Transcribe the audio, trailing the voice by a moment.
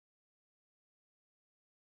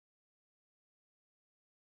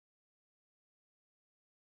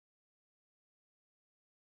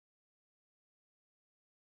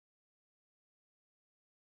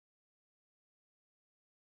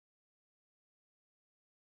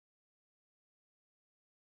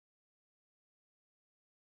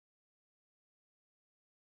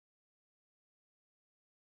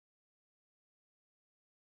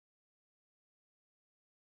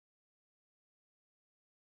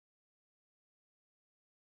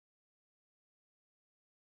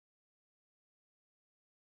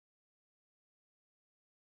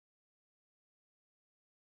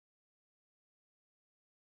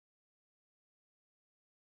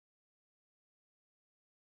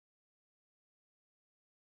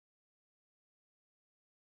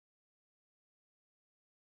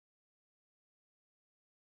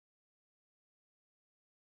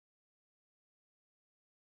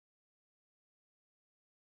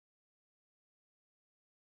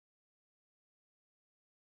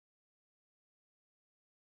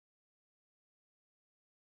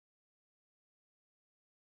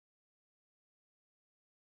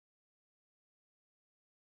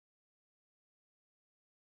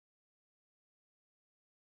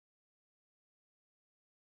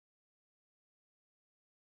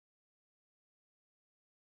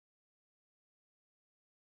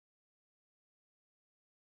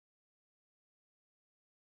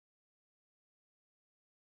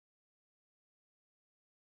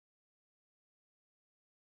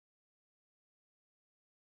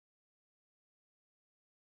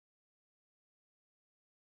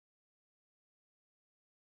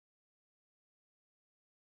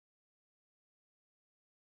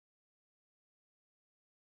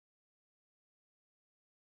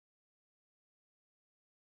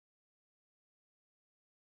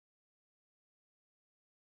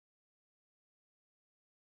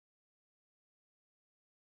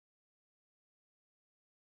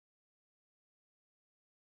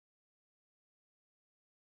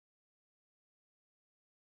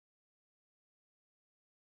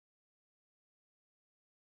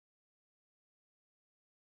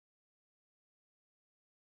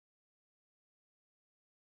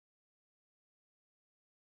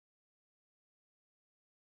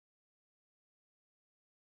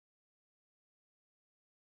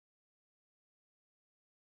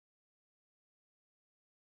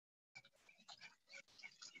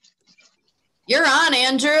You're on,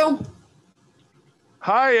 Andrew.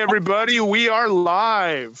 Hi, everybody. We are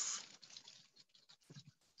live.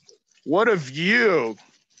 What a view.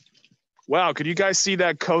 Wow, could you guys see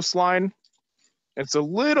that coastline? It's a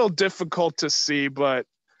little difficult to see, but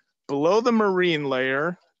below the marine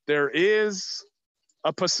layer, there is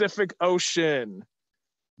a Pacific Ocean,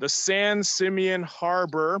 the San Simeon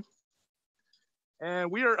Harbor. And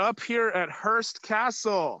we are up here at Hearst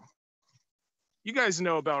Castle. You guys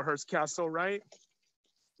know about Hearst Castle, right?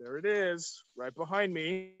 There it is, right behind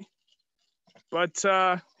me. But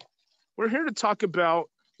we're here to talk about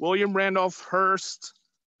William Randolph Hearst,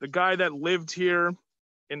 the guy that lived here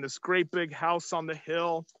in this great big house on the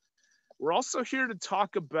hill. We're also here to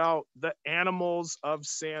talk about the animals of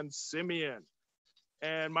San Simeon.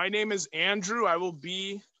 And my name is Andrew. I will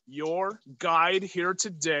be your guide here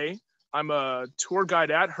today. I'm a tour guide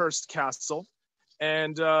at Hearst Castle.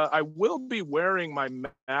 And I will be wearing my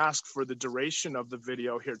mask for the duration of the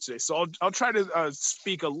video here today. So I'll try to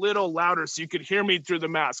speak a little louder so you could hear me through the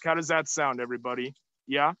mask. How does that sound, everybody?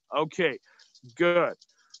 Yeah? Okay, good.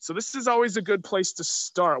 So this is always a good place to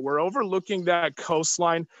start. We're overlooking that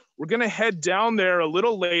coastline. We're gonna head down there a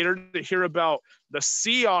little later to hear about the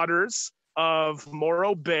sea otters of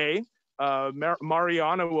Morro Bay.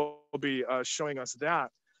 Mariana will be showing us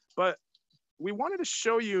that. But we wanted to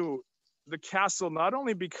show you the castle, not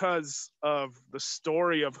only because of the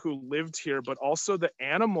story of who lived here, but also the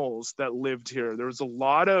animals that lived here. There was a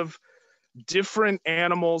lot of different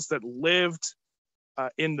animals that lived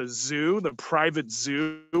in the zoo, the private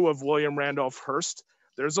zoo of William Randolph Hearst.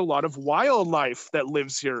 There's a lot of wildlife that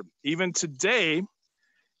lives here, even today.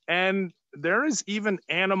 And there is even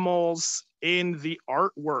animals in the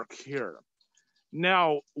artwork here.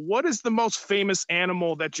 Now, what is the most famous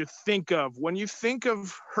animal that you think of when you think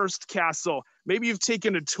of Hearst Castle? Maybe you've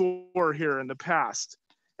taken a tour here in the past,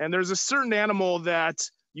 and there's a certain animal that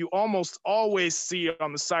you almost always see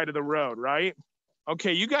on the side of the road, right?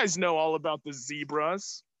 Okay, you guys know all about the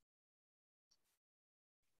zebras.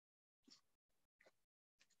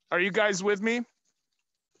 Are you guys with me?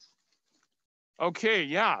 Okay,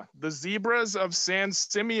 yeah, the zebras of San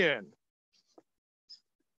Simeon.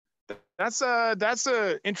 That's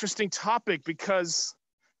a interesting topic because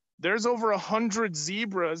there's over 100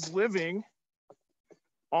 zebras living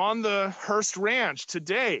on the Hearst Ranch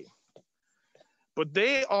today. But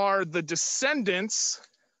they are the descendants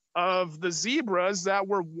of the zebras that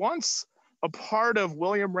were once a part of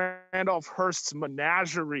William Randolph Hearst's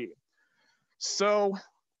menagerie. So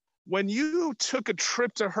when you took a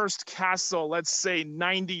trip to Hearst Castle, let's say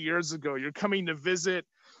 90 years ago, you're coming to visit.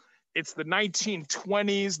 It's the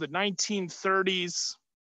 1920s, the 1930s.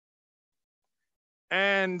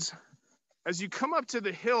 And as you come up to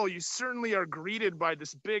the hill, you certainly are greeted by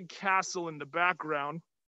this big castle in the background,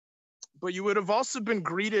 but you would have also been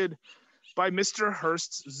greeted by Mr.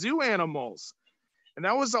 Hearst's zoo animals. And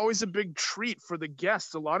that was always a big treat for the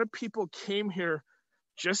guests. A lot of people came here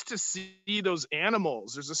just to see those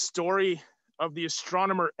animals. There's a story of the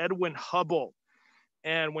astronomer Edwin Hubble.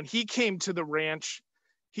 And when he came to the ranch,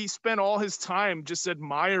 he spent all his time just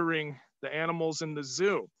admiring the animals in the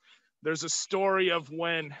zoo. There's a story of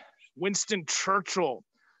when Winston Churchill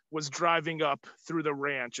was driving up through the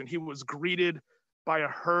ranch and he was greeted by a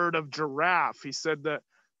herd of giraffe. He said that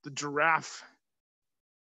the giraffe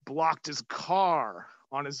blocked his car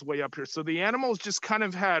on his way up here. So the animals just kind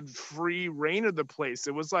of had free reign of the place.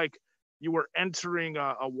 It was like you were entering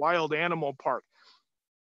a wild animal park.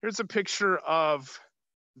 Here's a picture of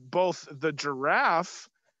both the giraffe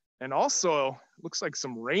and also looks like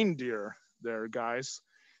some reindeer there, guys.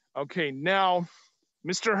 Okay, now,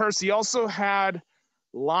 Mr. Hearst, he also had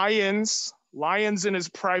lions in his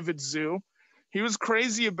private zoo. He was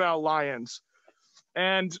crazy about lions.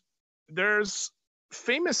 And there's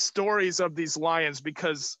famous stories of these lions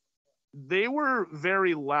because they were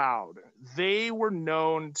very loud. They were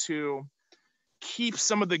known to keep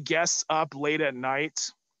some of the guests up late at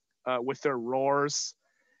night with their roars.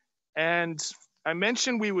 And I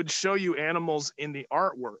mentioned we would show you animals in the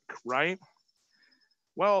artwork, right?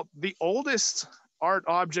 Well, the oldest art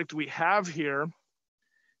object we have here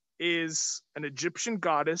is an Egyptian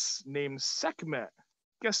goddess named Sekhmet.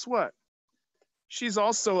 Guess what? She's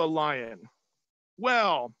also a lion.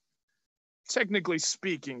 Well, technically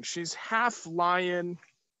speaking, she's half lion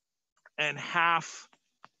and half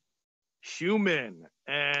human.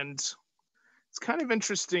 And it's kind of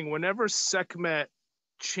interesting, whenever Sekhmet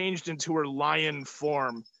changed into her lion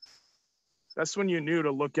form, that's when you knew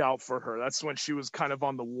to look out for her. That's when she was kind of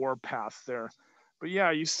on the war path there. But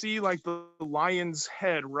yeah, you see like the lion's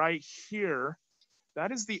head right here.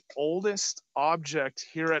 That is the oldest object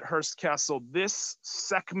here at Hearst Castle. This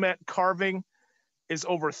Sekhmet carving is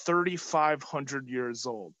over 3,500 years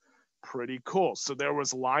old. Pretty cool. So there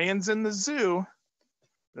was lions in the zoo.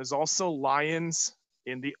 There's also lions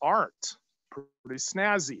in the art. Pretty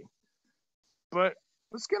snazzy. But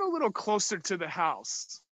let's get a little closer to the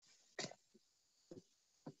house,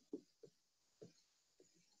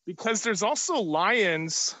 because there's also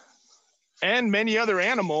lions and many other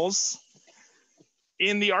animals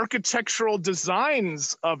in the architectural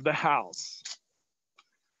designs of the house.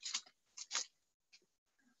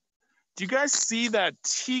 Do you guys see that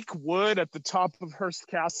teak wood at the top of Hearst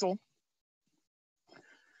Castle?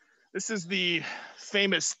 This is the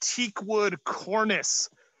famous teak wood cornice,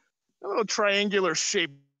 a little triangular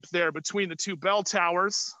shape there between the two bell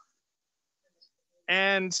towers.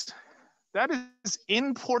 And that is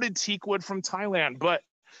imported teak wood from Thailand. But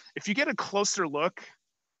if you get a closer look,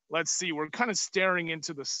 let's see, we're kind of staring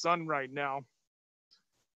into the sun right now.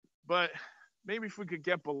 But maybe if we could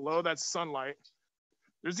get below that sunlight,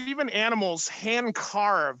 there's even animals hand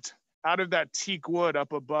carved out of that teak wood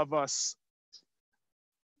up above us.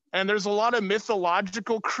 And there's a lot of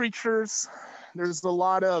mythological creatures. There's a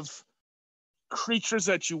lot of creatures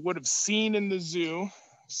that you would have seen in the zoo,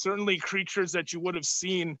 certainly creatures that you would have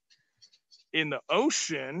seen in the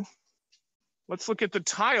ocean. Let's look at the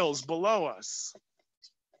tiles below us.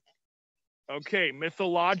 Okay,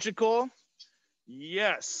 mythological.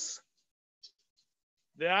 Yes.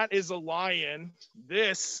 That is a lion.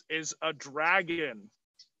 This is a dragon.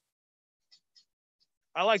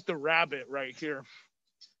 I like the rabbit right here.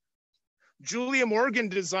 Julia Morgan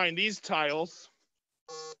designed these tiles.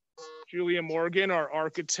 Julia Morgan, our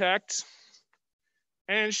architect.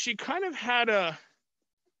 And she kind of had a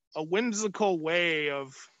whimsical way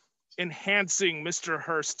of enhancing Mr.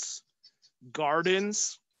 Hearst's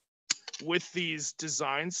gardens with these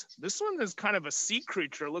designs. This one is kind of a sea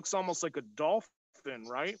creature. It looks almost like a dolphin,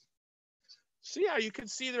 right? So yeah, you can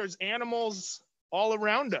see there's animals all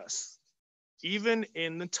around us, even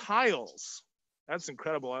in the tiles. That's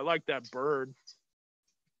incredible. I like that bird.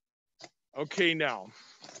 Okay, now,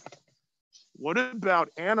 what about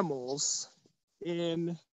animals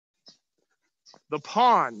in the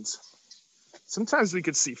pond? Sometimes we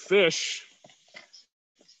could see fish.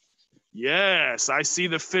 Yes, I see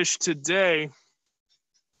the fish today.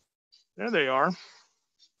 There they are.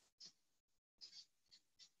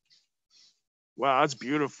 Wow, that's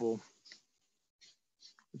beautiful.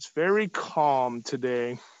 It's very calm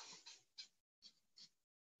today.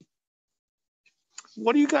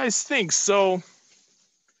 What do you guys think? So I'm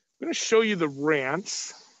going to show you the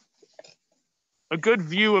ranch. A good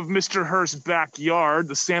view of Mr. Hearst's backyard,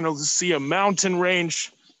 the Santa Lucia mountain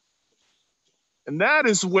range. And that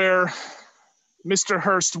is where Mr.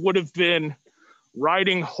 Hearst would have been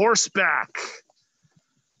riding horseback.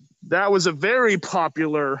 That was a very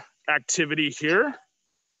popular activity here,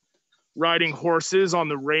 riding horses on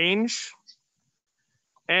the range.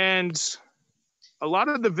 And a lot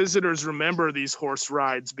of the visitors remember these horse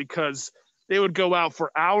rides because they would go out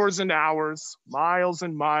for hours and hours, miles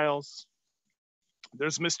and miles.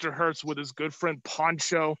 There's Mr. Hearst with his good friend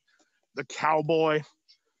Poncho, the cowboy.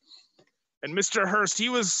 And Mr. Hearst, he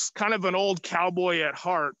was kind of an old cowboy at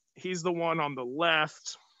heart. He's the one on the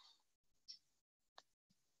left.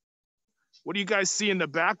 What do you guys see in the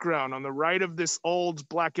background? On the right of this old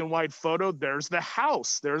black and white photo, there's the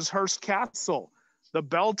house. There's Hearst Castle, the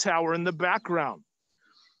bell tower in the background.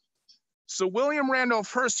 So William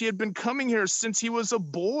Randolph Hearst, he had been coming here since he was a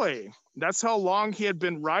boy. That's how long he had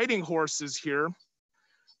been riding horses here.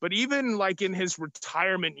 But even like in his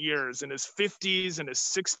retirement years, in his 50s and his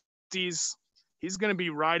 60s, he's going to be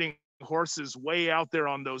riding horses way out there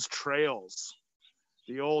on those trails,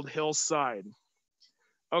 the old hillside.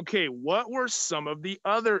 Okay, what were some of the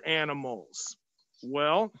other animals?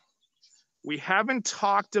 Well, we haven't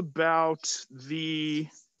talked about the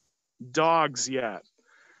dogs yet,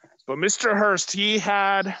 but Mr. Hearst, he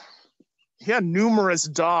had numerous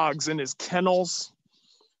dogs in his kennels.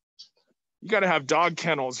 You got to have dog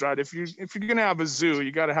kennels, right? If you're going to have a zoo,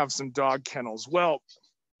 you got to have some dog kennels. Well,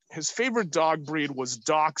 his favorite dog breed was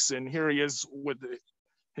Dachshund. Here he is with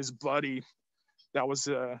his buddy. That was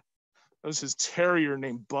his terrier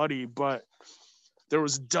named Buddy, but there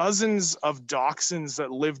was dozens of Dachshunds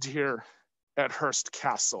that lived here at Hearst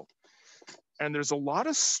Castle. And there's a lot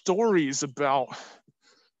of stories about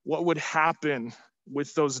what would happen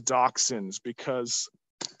with those Dachshunds because,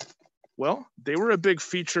 well, they were a big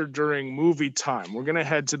feature during movie time. We're going to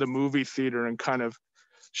head to the movie theater and kind of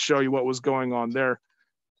show you what was going on there.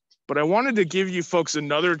 But I wanted to give you folks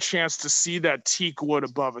another chance to see that teak wood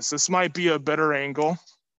above us. This might be a better angle.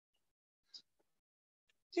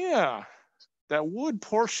 Yeah, that wood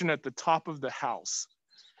portion at the top of the house.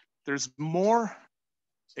 There's more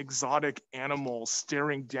exotic animals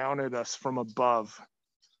staring down at us from above.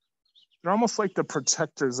 They're almost like the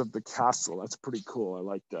protectors of the castle. That's pretty cool. I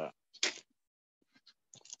like that.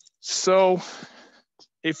 So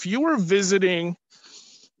if you were visiting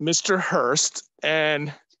Mr. Hearst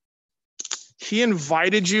and he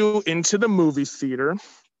invited you into the movie theater,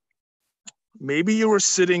 maybe you were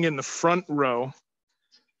sitting in the front row,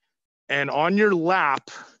 and on your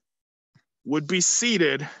lap would be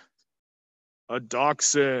seated a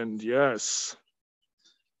dachshund. Yes.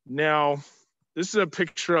 Now, this is a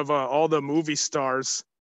picture of all the movie stars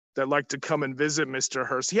that like to come and visit Mr.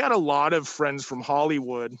 Hearst. He had a lot of friends from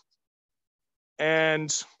Hollywood.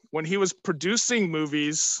 And when he was producing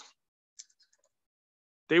movies,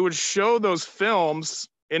 they would show those films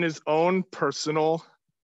in his own personal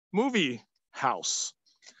movie house.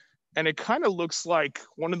 And it kind of looks like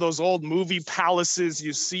one of those old movie palaces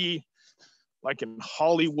you see like in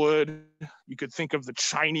Hollywood. You could think of the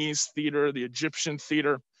Chinese theater, the Egyptian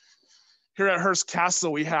theater. Here at Hearst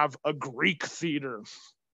Castle, we have a Greek theater.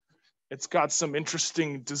 It's got some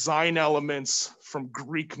interesting design elements from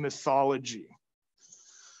Greek mythology.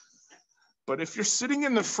 But if you're sitting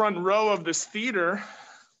in the front row of this theater,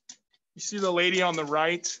 you see the lady on the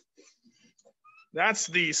right? That's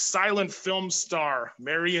the silent film star,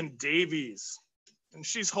 Marion Davies. And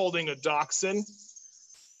she's holding a dachshund.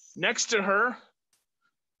 Next to her,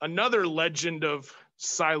 another legend of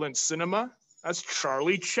silent cinema. That's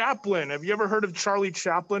Charlie Chaplin. Have you ever heard of Charlie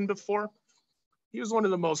Chaplin before? He was one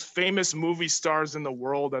of the most famous movie stars in the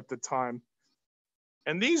world at the time.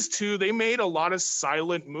 And these two, they made a lot of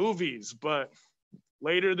silent movies, but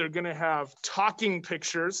later they're gonna have talking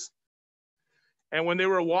pictures. And when they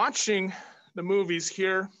were watching the movies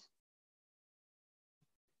here,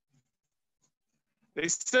 they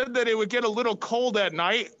said that it would get a little cold at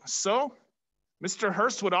night. So Mr.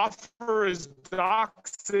 Hearst would offer his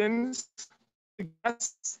dachshunds to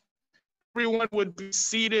guests. Everyone would be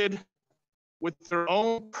seated with their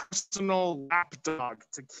own personal lap dog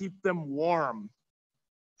to keep them warm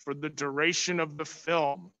for the duration of the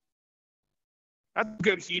film. That's a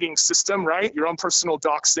good heating system, right? Your own personal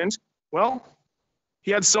dachshund. Well, he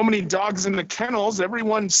had so many dogs in the kennels,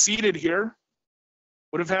 everyone seated here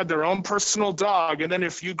would have had their own personal dog. And then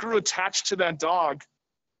if you grew attached to that dog,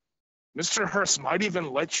 Mr. Hearst might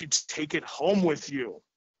even let you take it home with you.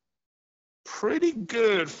 Pretty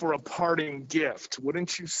good for a parting gift,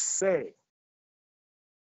 wouldn't you say?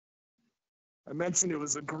 I mentioned it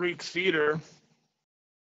was a Greek theater.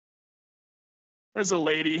 There's a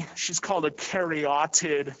lady, she's called a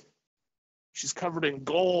caryatid. She's covered in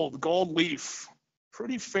gold leaf.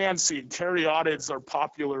 Pretty fancy. Caryatids are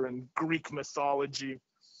popular in Greek mythology.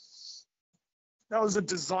 That was a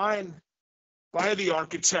design by the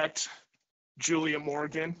architect, Julia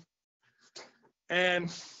Morgan. And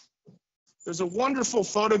there's a wonderful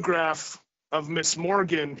photograph of Miss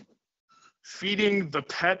Morgan feeding the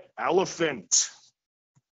pet elephant.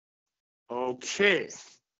 Okay.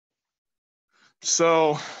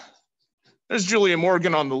 So there's Julia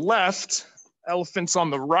Morgan on the left, elephants on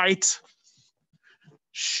the right.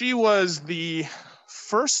 She was the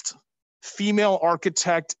first female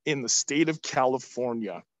architect in the state of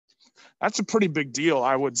California. That's a pretty big deal,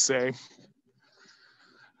 I would say.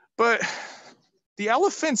 But the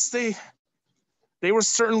elephants, they were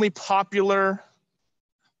certainly popular.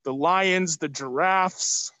 The lions, the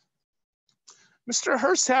giraffes. Mr.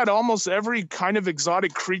 Hearst had almost every kind of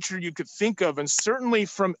exotic creature you could think of, and certainly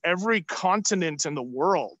from every continent in the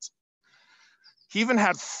world. He even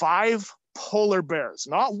had 5 polar bears,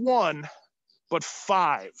 not 1, but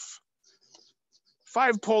 5.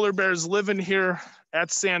 5 polar bears living here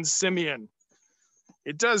at San Simeon.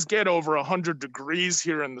 It does get over 100 degrees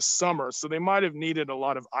here in the summer, so they might have needed a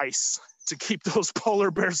lot of ice to keep those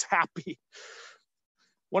polar bears happy.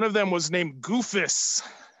 One of them was named Goofus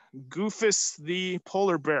the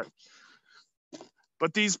polar bear.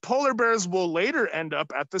 But these polar bears will later end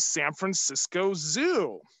up at the San Francisco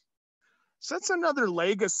Zoo. So that's another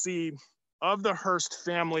legacy of the Hearst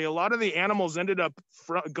family. A lot of the animals ended up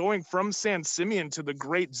going from San Simeon to the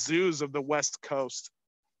great zoos of the West Coast.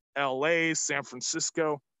 LA, San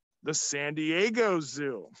Francisco, the San Diego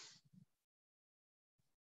Zoo.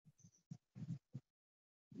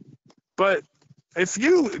 But if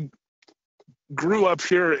you grew up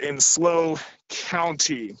here in SLO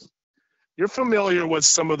County, you're familiar with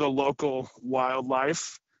some of the local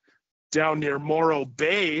wildlife. Down near Morro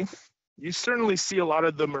Bay, you certainly see a lot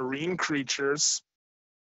of the marine creatures.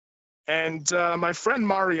 And my friend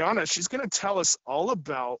Mariana, she's going to tell us all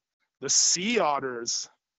about the sea otters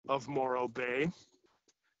of Morro Bay.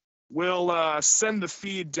 We'll send the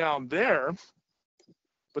feed down there.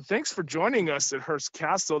 But thanks for joining us at Hearst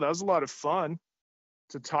Castle. That was a lot of fun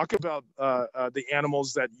to talk about the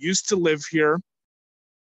animals that used to live here.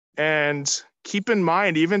 And keep in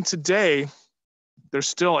mind, even today, there's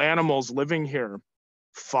still animals living here.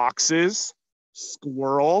 Foxes,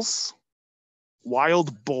 squirrels,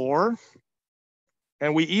 wild boar,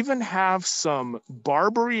 and we even have some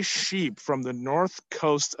Barbary sheep from the north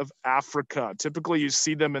coast of Africa. Typically, you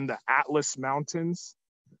see them in the Atlas Mountains,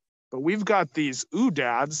 but we've got these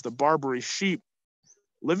oodads, the Barbary sheep,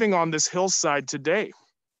 living on this hillside today.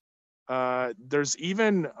 There's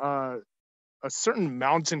even a certain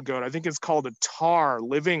mountain goat, I think it's called a tar,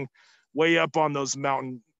 living way up on those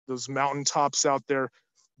mountaintops out there.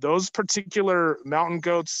 Those particular mountain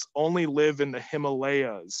goats only live in the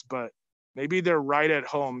Himalayas, but maybe they're right at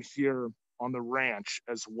home here on the ranch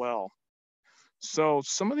as well. So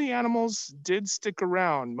some of the animals did stick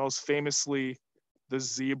around, most famously the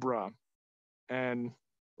zebra. And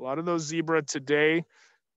a lot of those zebra today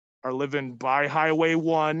are living by Highway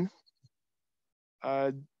 1.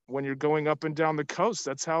 When you're going up and down the coast,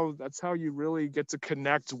 that's how you really get to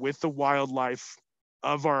connect with the wildlife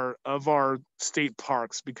of our state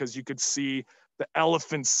parks, because you could see the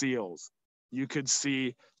elephant seals, you could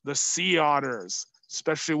see the sea otters,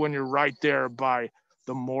 especially when you're right there by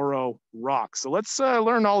the Morro Rock. So let's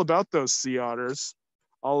learn all about those sea otters.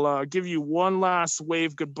 I'll give you one last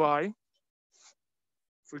wave goodbye.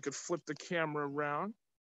 If we could flip the camera around.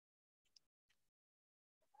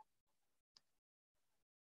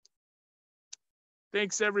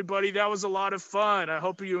 Thanks, everybody. That was a lot of fun. I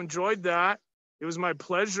hope you enjoyed that. It was my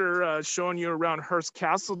pleasure showing you around Hearst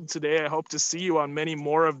Castle today. I hope to see you on many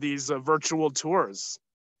more of these virtual tours.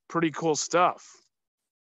 Pretty cool stuff.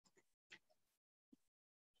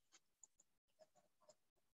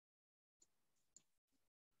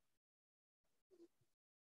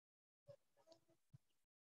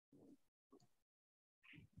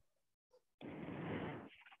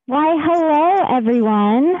 Why, hello,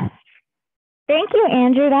 everyone. Thank you,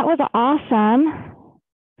 Andrew. That was awesome.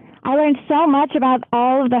 I learned so much about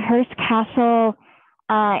all of the Hearst Castle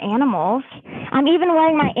animals. I'm even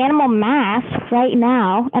wearing my animal mask right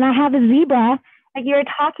now, and I have a zebra, like you were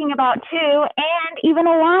talking about too, and even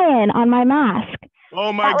a lion on my mask.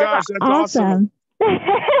 Oh my gosh, that's awesome.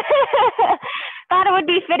 Thought it would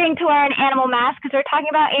be fitting to wear an animal mask because we're talking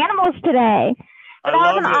about animals today. So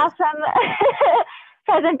that was an awesome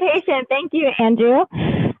presentation. Thank you, Andrew.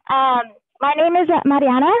 My name is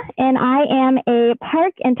Mariana, and I am a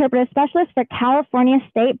park interpreter specialist for California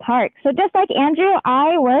State Park. So just like Andrew,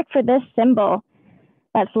 I work for this symbol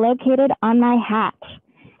that's located on my hat.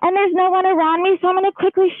 And there's no one around me, so I'm going to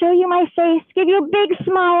quickly show you my face, give you a big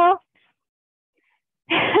smile.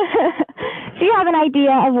 So you have an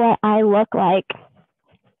idea of what I look like.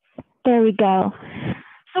 There we go.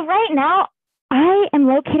 So right now, I am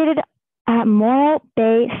located at Morro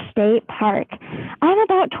Bay State Park. I'm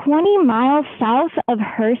about 20 miles south of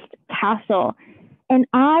Hearst Castle, and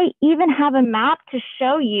I even have a map to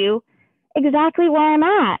show you exactly where I'm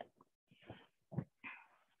at.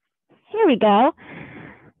 Here we go.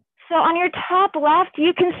 So on your top left,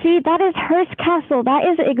 you can see that is Hearst Castle. That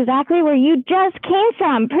is exactly where you just came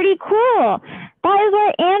from. Pretty cool. That is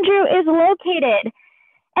where Andrew is located.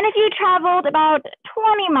 And if you traveled about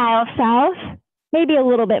 20 miles south, maybe a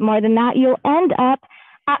little bit more than that, you'll end up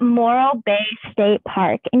at Morro Bay State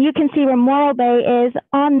Park. And you can see where Morro Bay is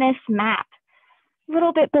on this map. A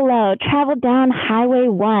little bit below, travel down Highway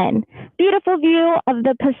 1. Beautiful view of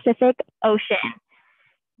the Pacific Ocean.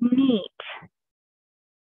 Neat.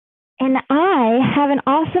 And I have an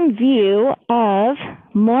awesome view of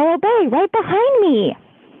Morro Bay right behind me.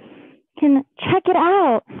 You can check it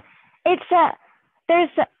out. It's there's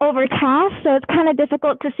overcast, so it's kind of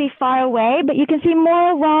difficult to see far away, but you can see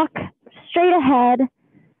Morro Rock straight ahead.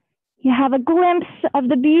 You have a glimpse of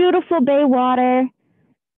the beautiful bay water.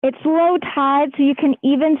 It's low tide, so you can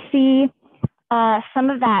even see some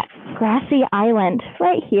of that grassy island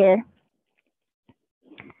right here.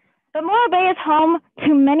 But Morro Bay is home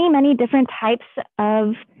to many, many different types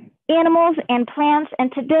of animals and plants, and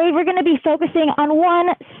today we're going to be focusing on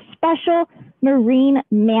one special marine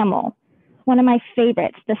mammal, one of my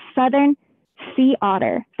favorites, the southern sea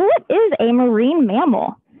otter. So what is a marine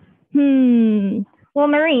mammal? Well,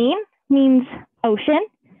 marine means ocean,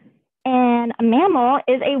 and a mammal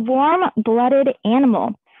is a warm-blooded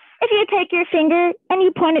animal. If you take your finger and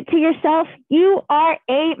you point it to yourself, you are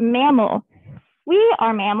a mammal. We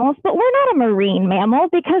are mammals, but we're not a marine mammal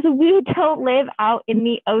because we don't live out in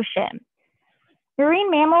the ocean.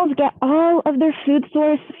 Marine mammals get all of their food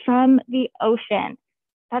source from the ocean.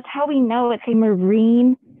 That's how we know it's a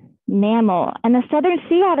marine mammal. And the southern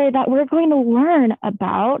sea otter that we're going to learn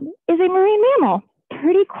about is a marine mammal.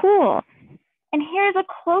 Pretty cool. And here's a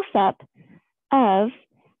close-up of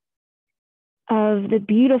the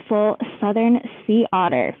beautiful southern sea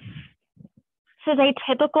otter. This is a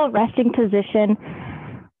typical resting position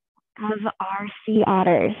of our sea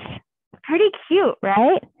otters. Pretty cute,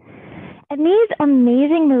 right? And these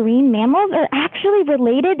amazing marine mammals are actually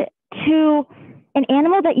related to an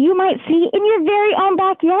animal that you might see in your very own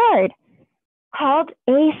backyard called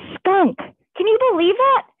a skunk. Can you believe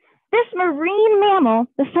that? This marine mammal,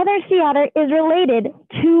 the southern sea otter, is related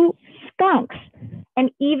to skunks and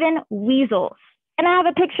even weasels. And I have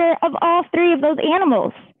a picture of all three of those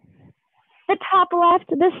animals. The top left,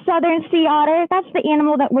 the southern sea otter, that's the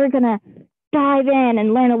animal that we're going to dive in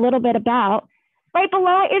and learn a little bit about. Right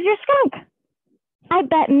below it is your skunk. I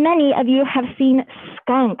bet many of you have seen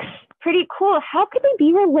skunks. Pretty cool. How could they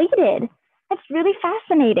be related? That's really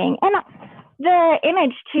fascinating. And the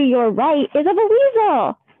image to your right is of a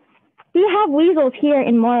weasel. We have weasels here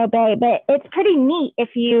in Morro Bay, but it's pretty neat if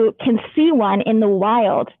you can see one in the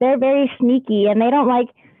wild. They're very sneaky and they don't like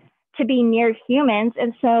to be near humans,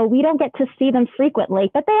 and so we don't get to see them frequently,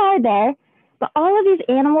 but they are there. But all of these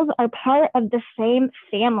animals are part of the same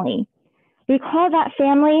family. We call that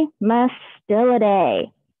family Mustelidae.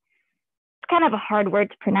 It's kind of a hard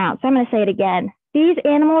word to pronounce, so I'm going to say it again. These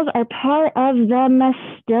animals are part of the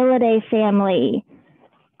Mustelidae family.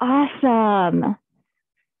 Awesome.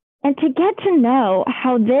 And to get to know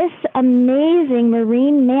how this amazing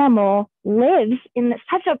marine mammal lives in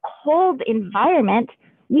such a cold environment,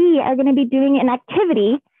 we are going to be doing an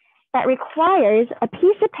activity that requires a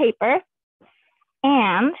piece of paper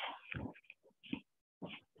and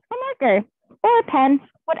a marker or a pen,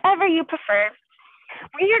 whatever you prefer.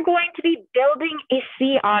 We are going to be building a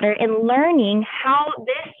sea otter and learning how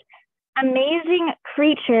this amazing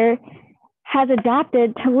creature has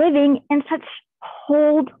adapted to living in such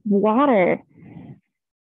cold water.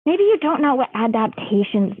 Maybe you don't know what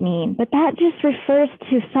adaptations mean, but that just refers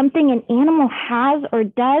to something an animal has or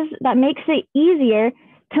does that makes it easier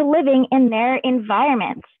to living in their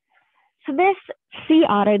environment. So this sea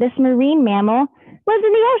otter, this marine mammal, lives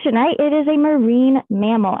in the ocean, right? It is a marine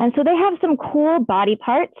mammal. And so they have some cool body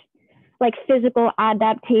parts, like physical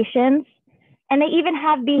adaptations, and they even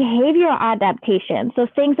have behavioral adaptations. So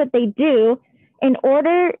things that they do in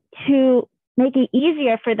order to make it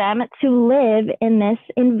easier for them to live in this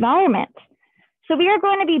environment. So we are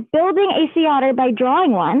going to be building a sea otter by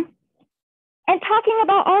drawing one and talking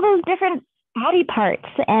about all those different body parts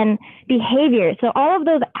and behaviors. So all of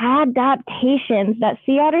those adaptations that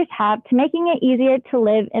sea otters have to making it easier to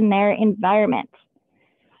live in their environment.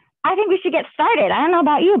 I think we should get started. I don't know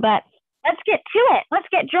about you, but let's get to it. Let's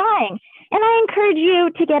get drawing. And I encourage you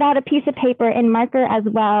to get out a piece of paper and marker as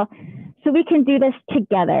well so we can do this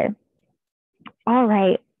together. All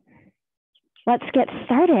right, let's get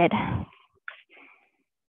started.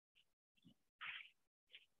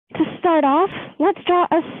 To start off, let's draw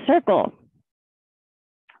a circle.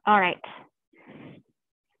 All right,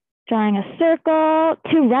 drawing a circle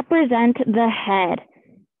to represent the head.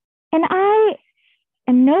 And I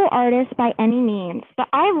am no artist by any means, but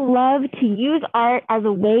I love to use art as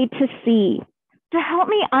a way to see, to help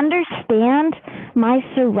me understand my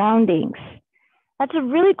surroundings. That's a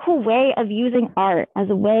really cool way of using art as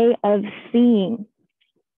a way of seeing,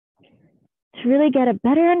 to really get a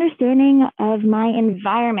better understanding of my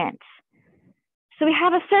environment. So we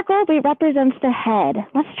have a circle that represents the head.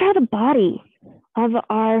 Let's draw the body of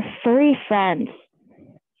our furry friends.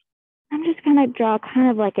 I'm just gonna draw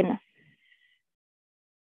kind of like an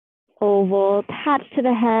oval attached to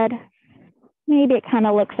the head. Maybe it kind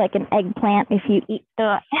of looks like an eggplant if you eat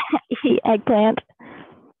the eggplant.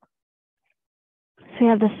 So we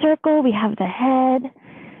have the circle, we have the head.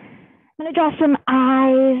 I'm gonna draw some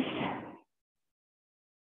eyes.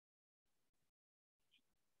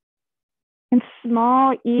 And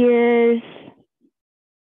small ears,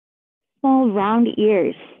 small round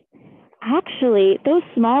ears. Actually, those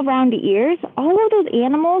small round ears, all of those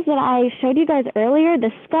animals that I showed you guys earlier,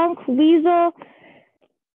 the skunk, weasel,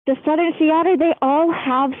 the southern sea otter, they all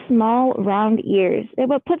have small round ears. It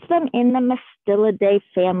what puts them in the Mustelidae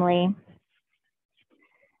family.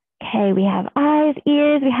 Okay, we have eyes,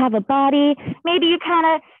 ears, we have a body. Maybe you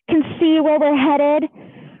kind of can see where we're headed,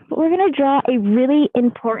 but we're gonna draw a really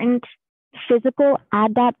important physical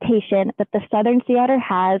adaptation that the southern sea otter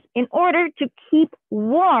has in order to keep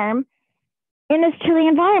warm in this chilly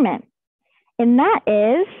environment. And that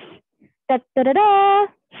is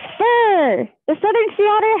fur. The southern sea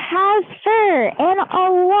otter has fur, and a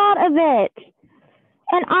lot of it.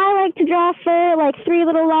 And I like to draw fur like 3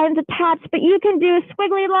 little lines attached, but you can do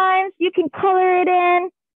squiggly lines. You can color it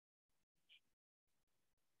in.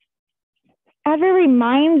 Ever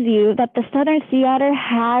reminds you that the southern sea otter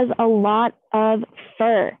has a lot of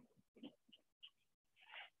fur.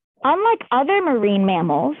 Unlike other marine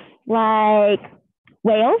mammals like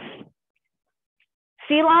whales,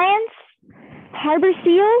 sea lions, harbor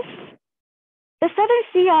seals, the southern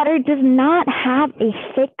sea otter does not have a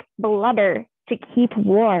thick blubber to keep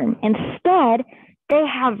warm. Instead, they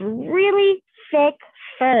have really thick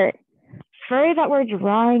fur that we're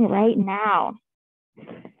drawing right now.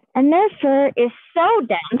 And their fur is so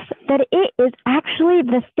dense that it is actually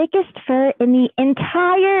the thickest fur in the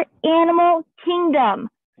entire animal kingdom.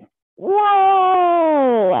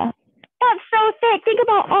 Whoa! That's so thick. Think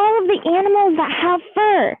about all of the animals that have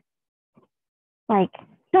fur. Like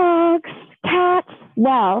dogs, cats.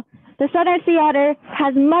 Well, the southern sea otter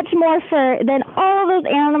has much more fur than all of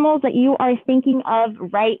those animals that you are thinking of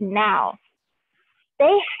right now.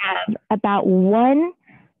 They have about 1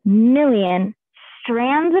 million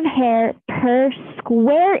strands of hair per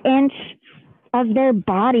square inch of their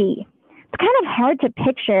body. It's kind of hard to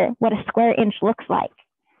picture what a square inch looks like.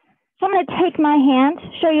 So I'm going to take my hand,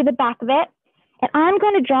 show you the back of it, and I'm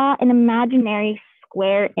going to draw an imaginary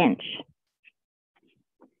square inch.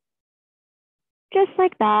 Just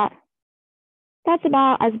like that. That's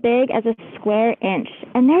about as big as a square inch.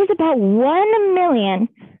 And there's about 1 million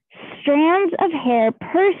strands of hair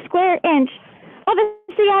per square inch of a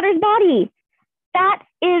sea otter's body. That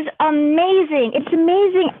is amazing. It's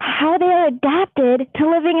amazing how they are adapted to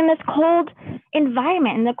living in this cold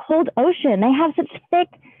environment, in the cold ocean. They have such thick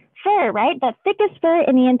fur, right? The thickest fur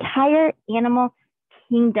in the entire animal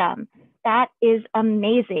kingdom. That is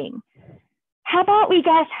amazing. How about we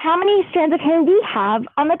guess how many strands of hair we have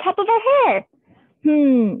on the top of our hair?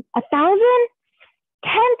 1,000?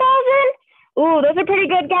 10,000? Ooh, those are pretty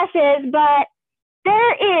good guesses, but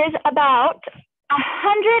there is about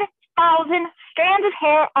 100,000 strands of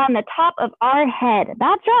hair on the top of our head.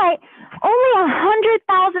 That's right, only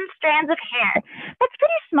 100,000 strands of hair. That's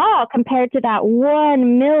pretty small compared to that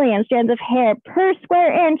 1 million strands of hair per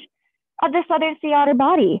square inch of the southern sea otter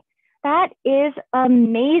body. That is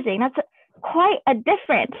amazing. That's quite a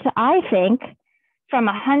difference, I think, from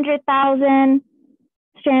 100,000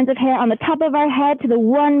 strands of hair on the top of our head to the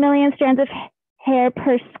 1 million strands of hair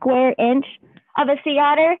per square inch of a sea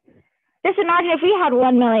otter. Just imagine if we had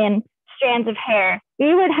 1 million strands of hair,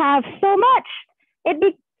 we would have so much.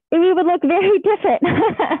 We would look very different.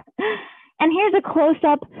 And here's a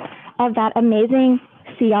close-up of that amazing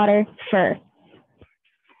sea otter fur.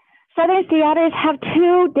 Southern sea otters have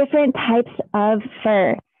 2 different types of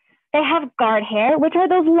fur. They have guard hair, which are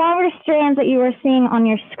those longer strands that you are seeing on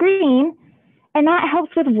your screen, and that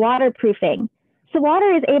helps with waterproofing. So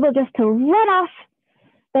water is able just to run off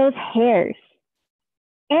those hairs.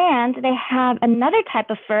 And they have another type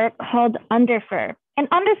of fur called underfur. And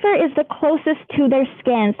underfur is the closest to their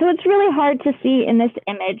skin. So it's really hard to see in this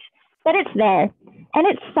image, but it's there. And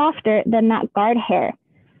it's softer than that guard hair.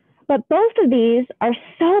 But both of these are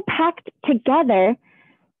so packed together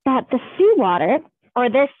that the seawater, or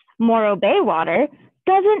this Morro Bay water,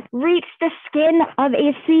 doesn't reach the skin of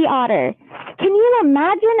a sea otter. Can you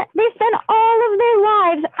imagine? They spend all of their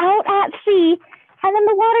lives out at sea, and then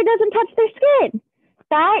the water doesn't touch their skin.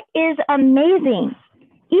 That is amazing.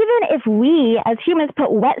 Even if we as humans put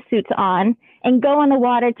wetsuits on and go in the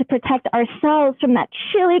water to protect ourselves from that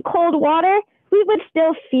chilly cold water, we would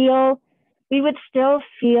still feel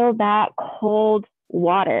that cold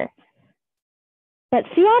water. But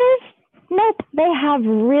sea otters, nope, they have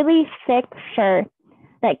really thick fur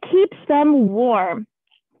that keeps them warm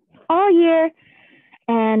all year.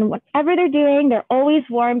 And whatever they're doing, they're always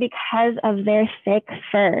warm because of their thick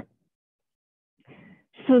fur.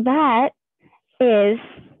 So that is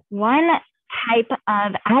one type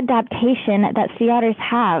of adaptation that sea otters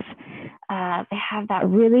have. They have that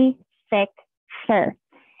really thick fur.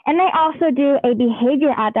 And they also do a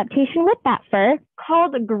behavior adaptation with that fur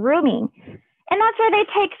called grooming. And that's where they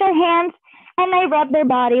take their hands and they rub their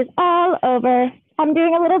bodies all over. I'm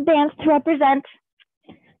doing a little dance to represent.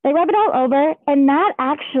 They rub it all over, and that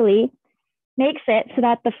actually makes it so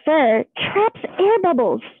that the fur traps air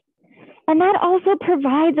bubbles. And that also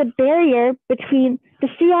provides a barrier between the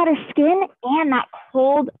sea otter skin and that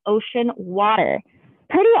cold ocean water.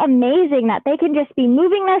 pretty amazing that they can just be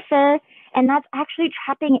moving their fur and that's actually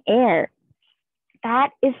trapping air.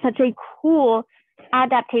 That is such a cool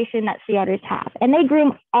adaptation that sea otters have. And they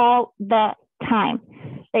groom all the time.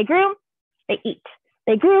 They groom, they eat.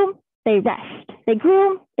 They groom, they rest. They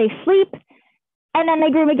groom, they sleep, and then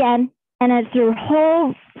they groom again. And it's their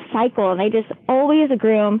whole cycle. They just always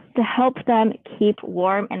groom to help them keep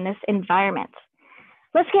warm in this environment.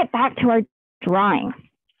 Let's get back to our drawing.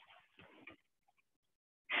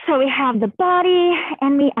 So we have the body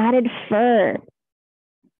and we added fur.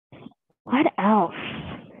 What else?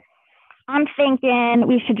 I'm thinking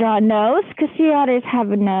we should draw a nose because sea otters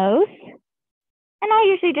have a nose. And I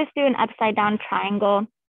usually just do an upside down triangle.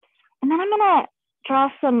 And then I'm gonna draw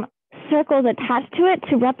some circles attached to it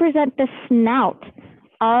to represent the snout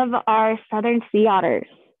of our southern sea otters.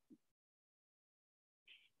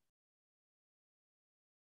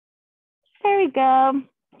 There we go.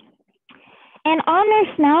 And on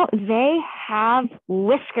their snout, they have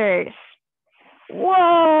whiskers.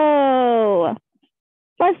 Whoa!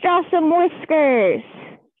 Let's draw some whiskers.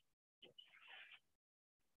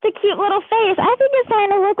 It's a cute little face. I think it's starting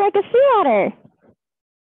to look like a sea otter.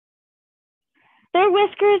 Their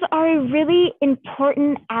whiskers are a really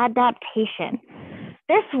important adaptation.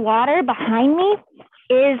 This water behind me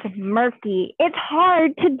is murky. It's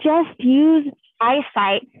hard to just use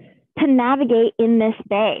eyesight to navigate in this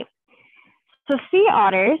bay. So sea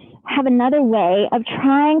otters have another way of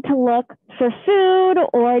trying to look for food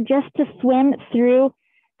or just to swim through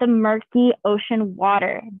the murky ocean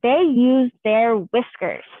water. They use their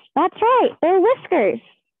whiskers. That's right, their whiskers.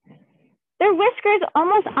 Their whiskers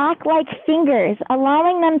almost act like fingers,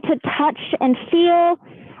 allowing them to touch and feel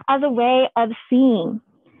as a way of seeing.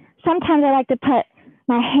 Sometimes I like to put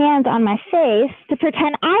my hands on my face to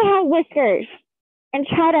pretend I have whiskers and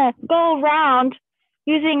try to go around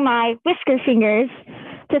using my whisker fingers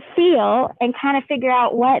to feel and kind of figure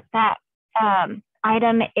out what that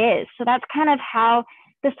item is. So that's kind of how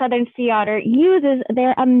the southern sea otter uses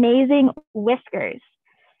their amazing whiskers.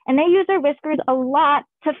 And they use their whiskers a lot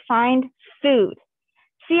to find food.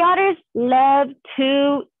 Sea otters love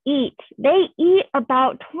to eat. They eat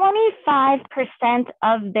about 25%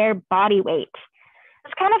 of their body weight.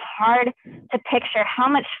 It's kind of hard to picture how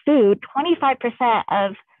much food 25%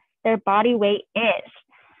 of their body weight is.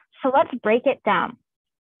 So let's break it down.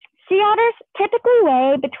 Sea otters typically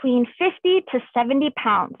weigh between 50 to 70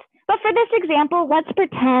 pounds. But for this example, let's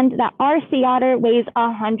pretend that our sea otter weighs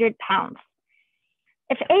 100 pounds.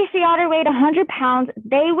 If a sea otter weighed 100 pounds,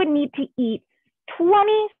 they would need to eat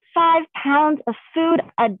 25 pounds of food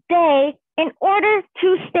a day in order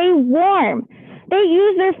to stay warm. They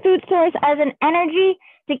use their food source as an energy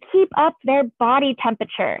to keep up their body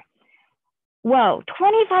temperature. Whoa,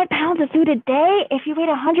 25 pounds of food a day if you weighed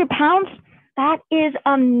 100 pounds? That is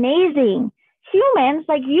amazing. Humans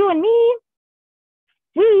like you and me,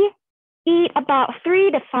 we eat about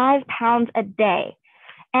 3 to 5 pounds a day.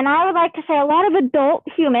 And I would like to say a lot of adult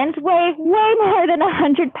humans weigh way more than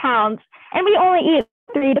 100 pounds, and we only eat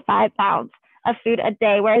 3 to 5 pounds of food a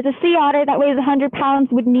day, whereas a sea otter that weighs 100 pounds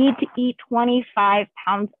would need to eat 25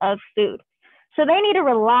 pounds of food. So they need to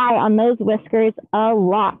rely on those whiskers a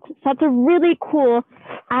lot. So that's a really cool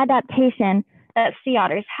adaptation that sea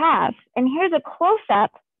otters have. And here's a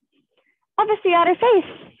close-up of a sea otter face.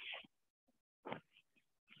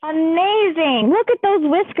 Amazing. Look at those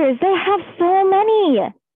whiskers. They have so many.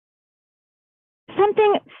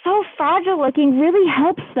 Something so fragile looking really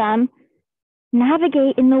helps them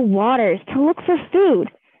navigate in the waters to look for food.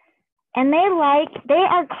 And they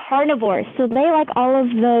are carnivores, so they like all of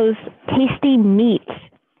those tasty meats.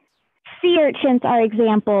 Sea urchins are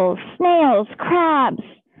examples, snails, crabs.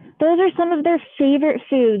 Those are some of their favorite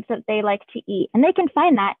foods that they like to eat, and they can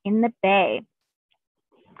find that in the bay.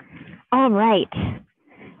 All right,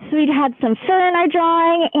 so we had some fur in our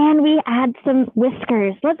drawing, and we add some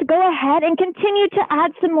whiskers. Let's go ahead and continue to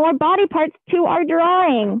add some more body parts to our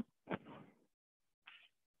drawing.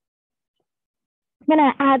 I'm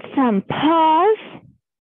gonna add some paws.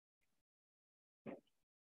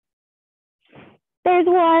 There's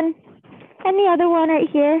one, and the other one right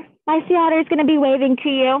here. My sea otter is gonna be waving to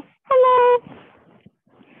you. Hello.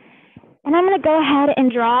 And I'm gonna go ahead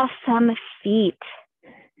and draw some feet.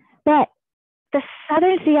 But the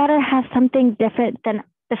southern sea otter has something different than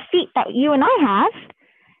the feet that you and I have.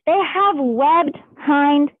 They have webbed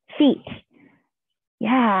hind feet.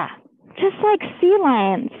 Yeah, just like sea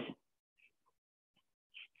lions.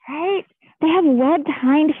 Right? They have webbed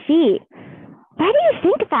hind feet. Why do you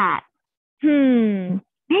think that?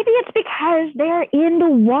 Maybe it's because they're in the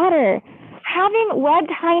water. Having webbed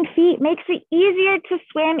hind feet makes it easier to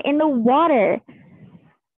swim in the water.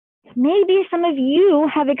 maybe some of you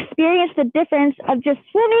have experienced the difference of just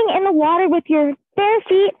swimming in the water with your bare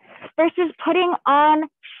feet versus putting on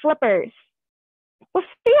flippers. Well,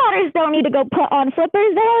 sea otters don't need to go put on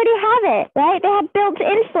flippers. They already have it, right? They have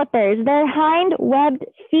built-in flippers, their hind-webbed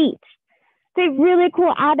feet. It's a really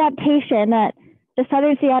cool adaptation that the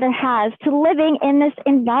southern sea otter has to living in this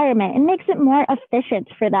environment. It makes it more efficient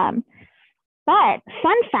for them. But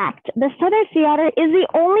fun fact, the southern sea otter is the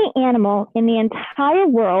only animal in the entire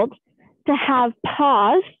world to have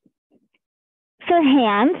paws for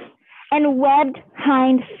hands and webbed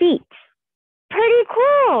hind feet. Pretty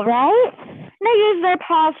cool, right? They use their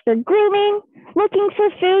paws for grooming, looking for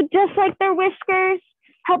food, just like their whiskers,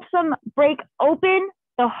 helps them break open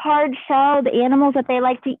the hard shelled animals that they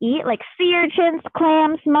like to eat, like sea urchins,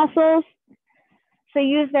 clams, mussels. So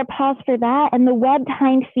use their paws for that, and the webbed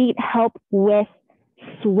hind feet help with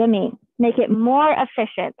swimming, make it more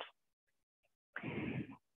efficient.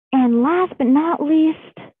 And last but not least,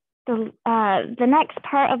 the next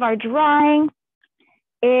part of our drawing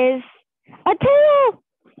is a tail.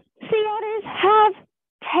 Sea otters have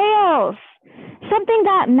tails, something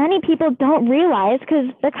that many people don't realize because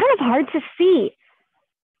they're kind of hard to see,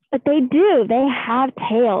 but they do. They have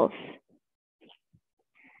tails.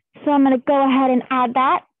 So I'm going to go ahead and add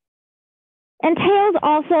that. And tails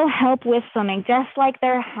also help with swimming, just like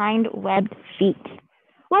their hind webbed feet.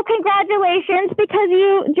 Well, congratulations, because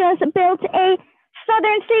you just built a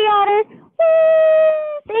southern sea otter.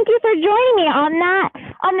 Woo! Thank you for joining me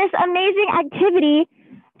on this amazing activity.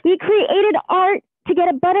 We created art to get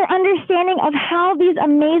a better understanding of how these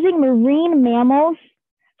amazing marine mammals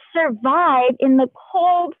survive in the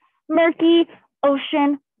cold, murky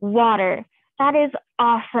ocean water. That is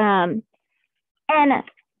awesome. And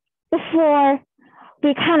before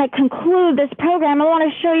we kind of conclude this program, I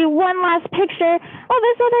want to show you one last picture of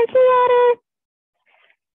the southern sea otter.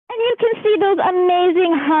 And you can see those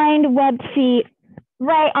amazing hind webbed feet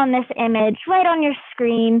right on this image, right on your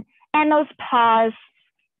screen, and those paws.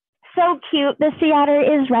 So cute. The sea otter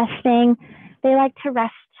is resting. They like to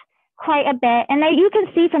rest quite a bit. And you can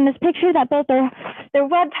see from this picture that both their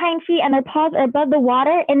webbed hind feet and their paws are above the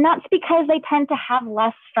water, and that's because they tend to have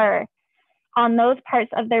less fur on those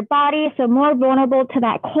parts of their body, so more vulnerable to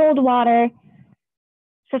that cold water.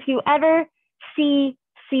 So if you ever see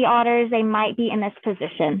sea otters, they might be in this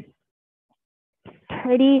position.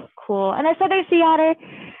 Pretty cool. And the southern sea otter,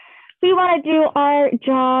 we want to do our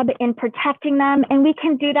job in protecting them, and we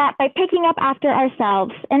can do that by picking up after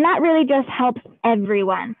ourselves. And that really just helps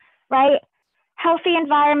everyone, right? Healthy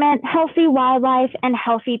environment, healthy wildlife, and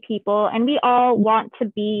healthy people. And we all want to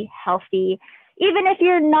be healthy. Even if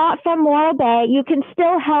you're not from Morro Bay, you can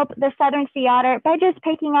still help the southern sea otter by just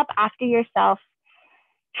picking up after yourself.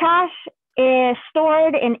 Trash is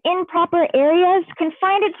stored in improper areas can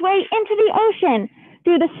find its way into the ocean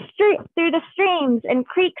through the streams and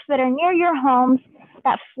creeks that are near your homes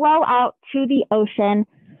that flow out to the ocean.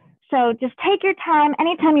 So just take your time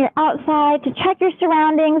anytime you're outside to check your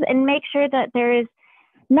surroundings and make sure that there is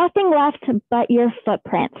nothing left but your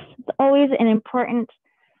footprints. It's always an important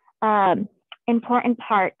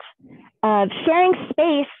part of sharing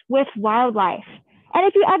space with wildlife. And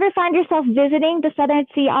if you ever find yourself visiting the southern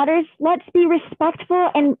sea otters, let's be respectful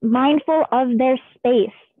and mindful of their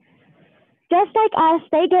space. Just like us,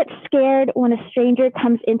 they get scared when a stranger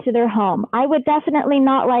comes into their home. I would definitely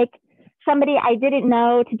not like somebody I didn't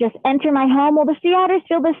know to just enter my home. Well, the sea otters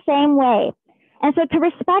feel the same way. And so to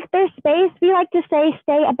respect their space, we like to say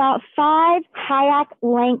stay about 5 kayak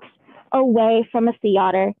lengths away from a sea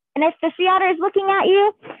otter. And if the sea otter is looking at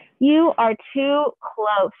you, you are too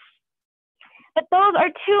close. But those are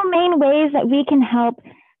 2 main ways that we can help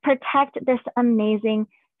protect this amazing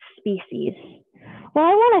species. Well,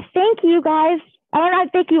 I want to thank you guys. I want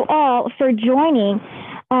to thank you all for joining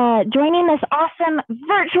this awesome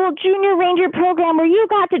virtual Junior Ranger program where you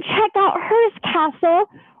got to check out Hearst Castle.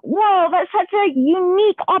 Whoa, that's such a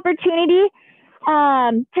unique opportunity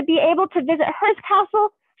to be able to visit Hearst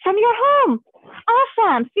Castle from your home.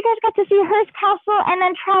 Awesome. So you guys got to see Hearst Castle and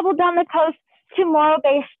then travel down the coast to Morro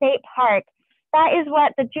Bay State Park. That is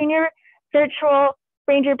what the Junior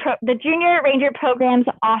Ranger programs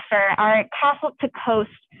offer, our Castle to Coast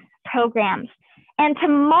programs. And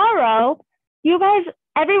tomorrow, you guys,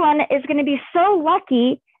 everyone is going to be so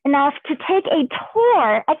lucky enough to take a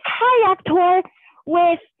tour, a kayak tour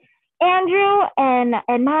with Andrew and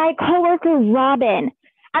my coworker, Robin.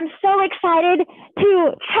 I'm so excited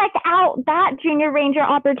to check out that Junior Ranger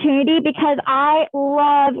opportunity because I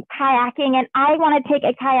love kayaking and I want to take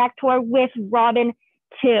a kayak tour with Robin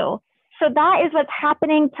too. So that is what's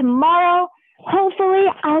happening tomorrow. Hopefully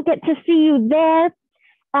I'll get to see you there.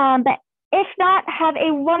 But if not, have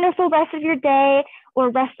a wonderful rest of your day or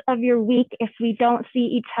rest of your week if we don't see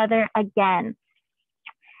each other again.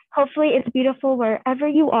 Hopefully it's beautiful wherever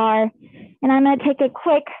you are. And I'm going to take a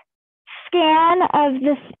quick scan of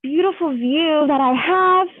this beautiful view that I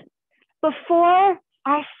have before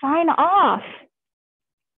I sign off.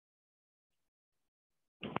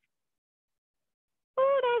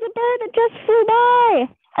 Oh, there's a bird that just flew by,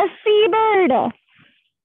 a seabird.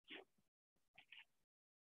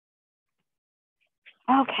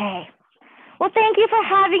 Okay. Well, thank you for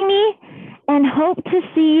having me and hope to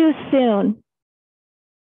see you soon.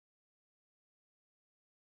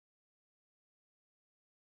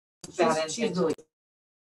 She's really